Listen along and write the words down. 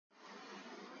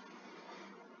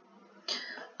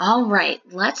All right,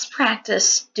 let's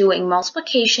practice doing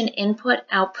multiplication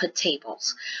input-output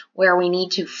tables where we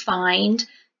need to find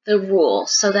the rule.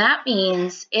 So that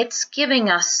means it's giving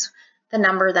us the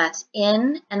number that's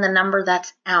in and the number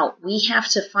that's out. We have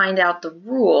to find out the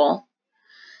rule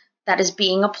that is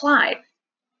being applied.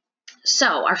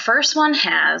 So our first one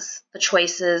has the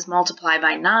choices multiply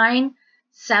by 9,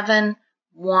 7,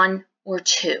 1, or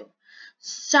 2.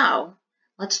 So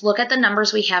let's look at the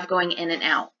numbers we have going in and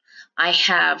out. I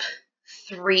have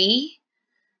 3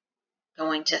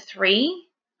 going to 3,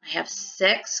 I have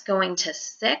 6 going to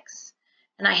 6,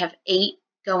 and I have 8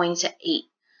 going to 8.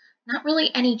 Not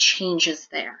really any changes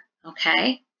there,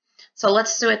 okay? So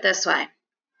let's do it this way.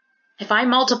 If I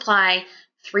multiply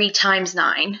 3 times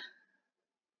 9,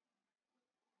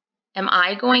 am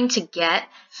I going to get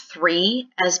 3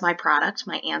 as my product,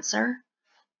 my answer?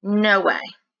 No way.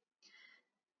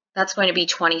 That's going to be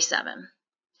 27.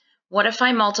 What if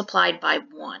I multiplied by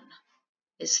 1?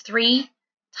 Is 3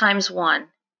 times 1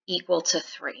 equal to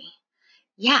 3?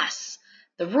 Yes,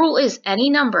 the rule is any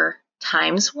number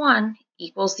times 1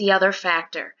 equals the other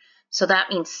factor. So that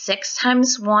means 6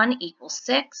 times 1 equals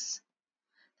 6.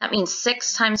 That means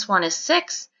 6 times 1 is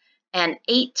 6, and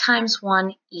 8 times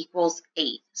 1 equals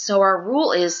 8. So our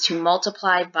rule is to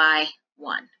multiply by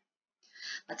 1.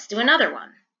 Let's do another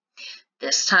one.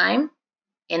 This time,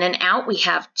 in and out, we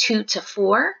have 2 to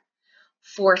 4,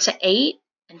 4 to 8,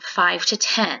 and 5 to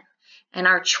 10. And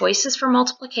our choices for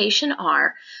multiplication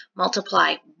are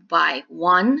multiply by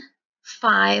 1,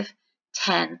 5,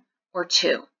 10, or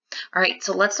 2. All right,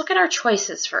 so let's look at our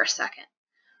choices for a second.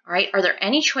 All right, are there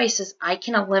any choices I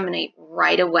can eliminate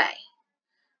right away?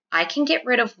 I can get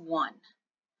rid of 1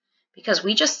 because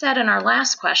we just said in our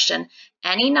last question,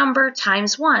 any number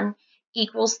times 1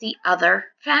 equals the other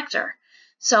factor.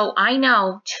 So I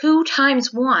know 2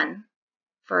 times 1,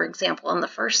 for example, in the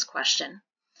first question,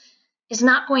 is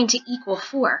not going to equal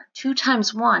 4. 2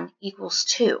 times 1 equals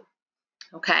 2,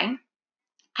 okay?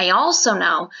 I also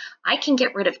know I can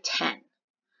get rid of 10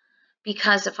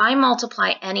 because if I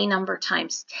multiply any number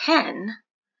times 10,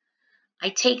 I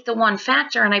take the one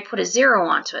factor and I put a 0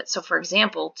 onto it. So for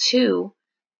example, 2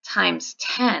 times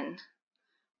 10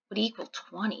 would equal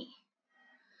 20.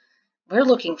 We're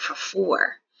looking for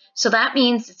 4. So that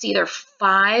means it's either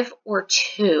 5 or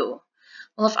 2.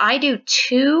 Well, if I do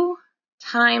 2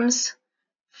 times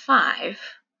 5,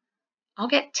 I'll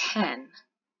get 10.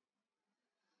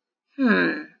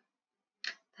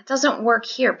 That doesn't work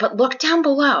here, but look down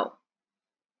below.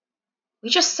 We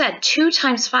just said 2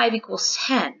 times 5 equals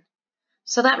 10.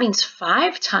 So that means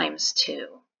 5 times 2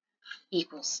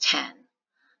 equals 10. I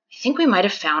think we might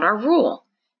have found our rule.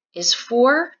 Is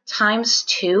 4 times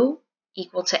 2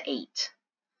 equal to 8?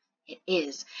 It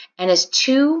is. And is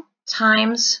 2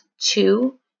 times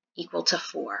 2 equal to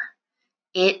 4?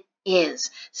 It is.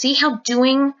 See how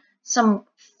doing some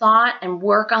thought and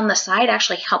work on the side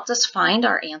actually helped us find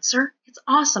our answer? It's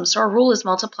awesome. So our rule is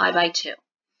multiply by 2.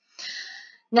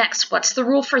 Next, what's the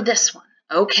rule for this one?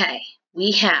 Okay,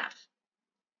 we have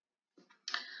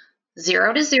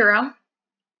 0 to 0,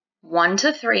 1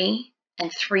 to 3,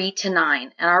 and 3 to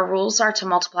 9. And our rules are to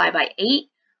multiply by 8,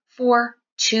 4,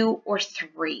 2, or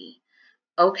 3.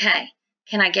 Okay,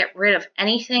 can I get rid of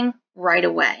anything right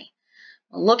away?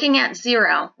 Looking at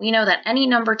 0, we know that any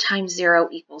number times 0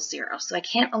 equals 0, so I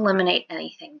can't eliminate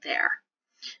anything there.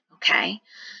 Okay,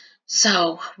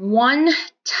 so 1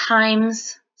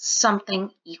 times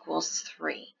something equals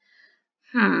 3.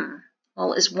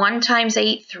 Well, is 1 times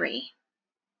 8 3?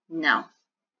 No.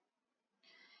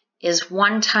 Is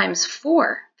 1 times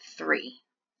 4 3?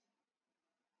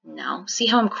 No. See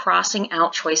how I'm crossing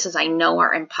out choices I know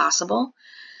are impossible?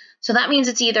 So that means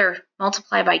it's either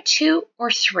multiply by 2 or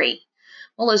 3.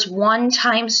 Well, is 1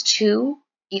 times 2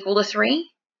 equal to 3?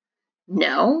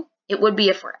 No. It would be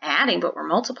if we're adding, but we're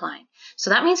multiplying. So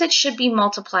that means it should be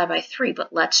multiplied by 3,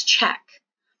 but let's check.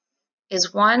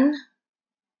 Is 1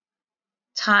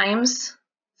 times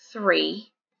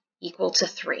 3 equal to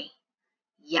 3?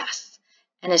 Yes.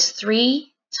 And is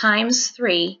 3 times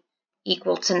 3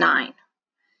 equal to 9?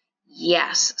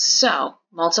 Yes. So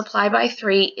multiply by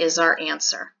 3 is our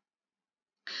answer.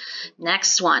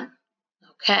 Next one.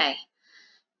 Okay.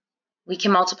 We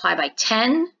can multiply by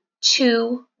 10,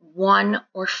 2, 1,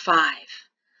 or 5.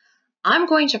 I'm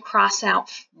going to cross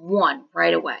out 1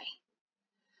 right away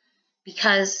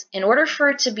because in order for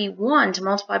it to be 1 to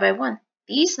multiply by 1,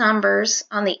 these numbers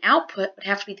on the output would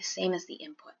have to be the same as the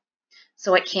input.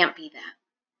 So it can't be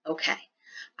that. Okay.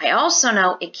 I also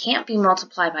know it can't be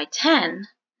multiplied by 10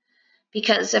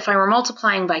 because if I were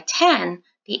multiplying by 10,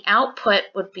 the output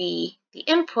would be the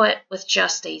input with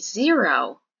just a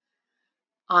 0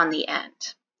 on the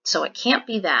end. So it can't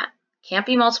be that. Can't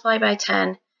be multiplied by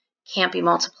 10, can't be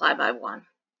multiplied by 1.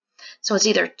 So it's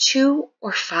either 2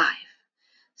 or 5.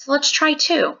 So let's try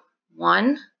 2.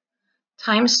 1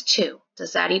 times 2.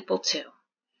 Does that equal 2?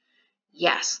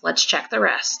 Yes. Let's check the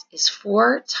rest. Is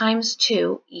 4 times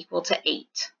 2 equal to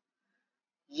 8?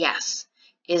 Yes.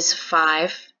 Is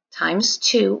 5 times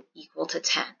 2 equal to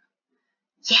 10?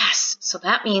 Yes. So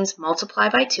that means multiply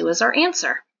by 2 is our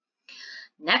answer.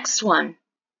 Next one,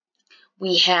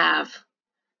 we have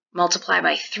multiply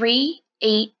by 3,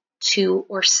 8, 2,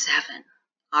 or 7.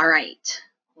 All right.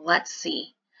 Let's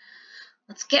see.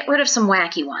 Let's get rid of some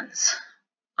wacky ones.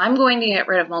 I'm going to get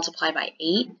rid of multiply by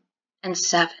 8 and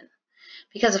 7.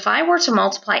 Because if I were to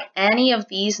multiply any of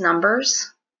these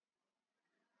numbers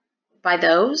by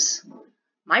those,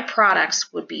 my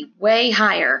products would be way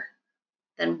higher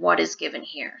than what is given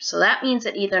here. So that means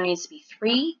it either needs to be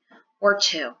 3 or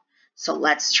 2. So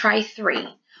let's try 3.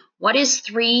 What is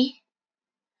 3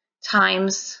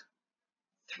 times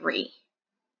 3?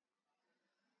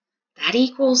 That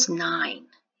equals 9.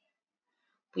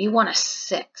 We want a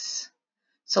 6.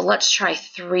 So let's try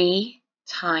 3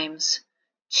 times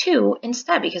 2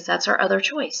 instead, because that's our other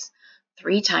choice.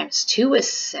 3 times 2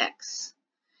 is 6.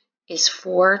 Is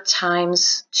 4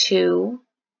 times 2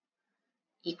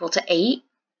 equal to 8?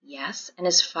 Yes. And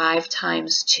is 5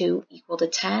 times 2 equal to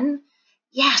 10?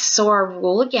 Yes. So our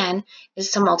rule again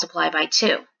is to multiply by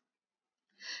 2.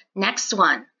 Next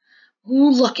one.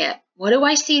 Ooh, look at, what do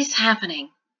I see is happening?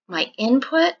 My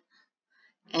input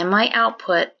and my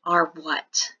output are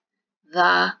what?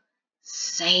 The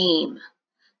same.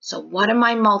 So what am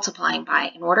I multiplying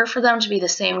by? In order for them to be the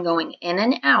same going in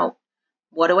and out,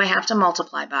 what do I have to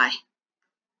multiply by?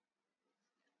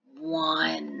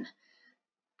 1.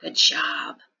 Good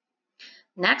job.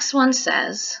 Next one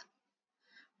says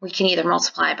we can either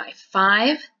multiply by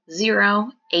 5,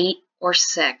 0, 8, or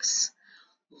 6.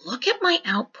 Look at my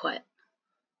output.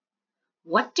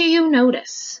 What do you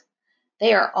notice?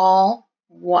 They are all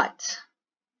what?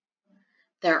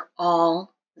 They're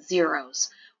all zeros.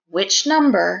 Which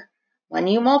number, when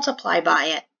you multiply by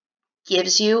it,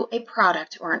 gives you a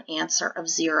product or an answer of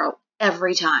 0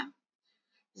 every time?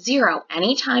 0.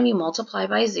 Anytime you multiply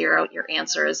by 0, your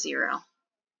answer is 0.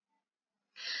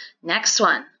 Next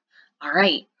one. All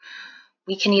right.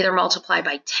 We can either multiply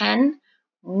by 10,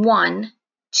 1,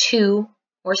 2,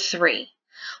 or 3.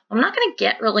 I'm not going to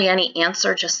get really any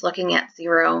answer just looking at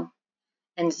 0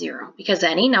 and 0, because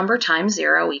any number times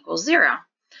 0 equals 0.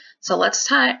 So let's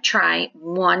try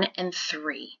 1 and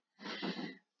 3.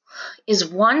 Is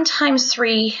 1 times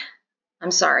 10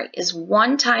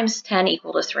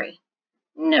 equal to 3?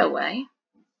 No way.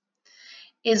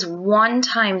 Is 1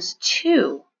 times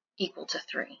 2 equal to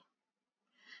 3?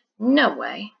 No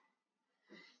way.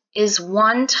 Is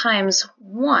 1 times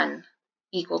 1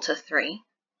 equal to 3?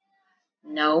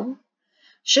 No.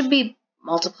 Should be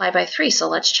multiplied by 3, so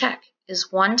let's check.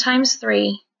 Is 1 times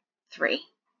 3, 3?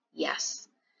 Yes.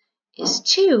 Is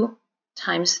 2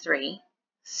 times 3,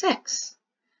 6?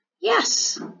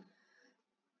 Yes.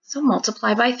 So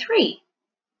multiply by 3.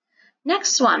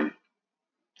 Next one.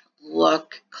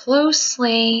 Look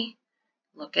closely.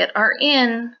 Look at our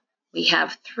in. We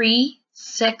have 3,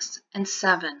 6, and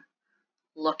 7.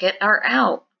 Look at our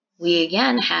out. We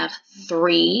again have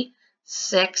 3,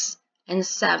 6, and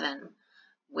 7.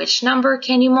 Which number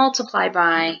can you multiply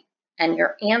by? And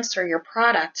your answer, your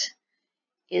product,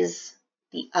 is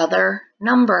the other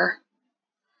number.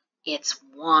 It's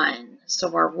 1.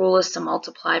 So our rule is to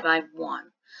multiply by 1.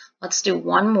 Let's do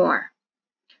one more.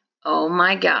 Oh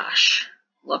my gosh.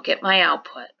 Look at my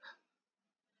output.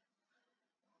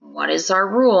 What is our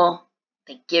rule?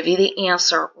 They give you the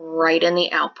answer right in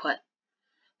the output,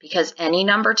 because any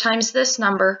number times this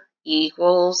number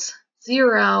equals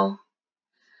 0.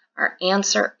 Our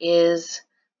answer is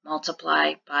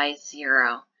multiply by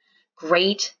 0.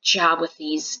 Great job with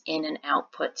these in and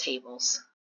output tables.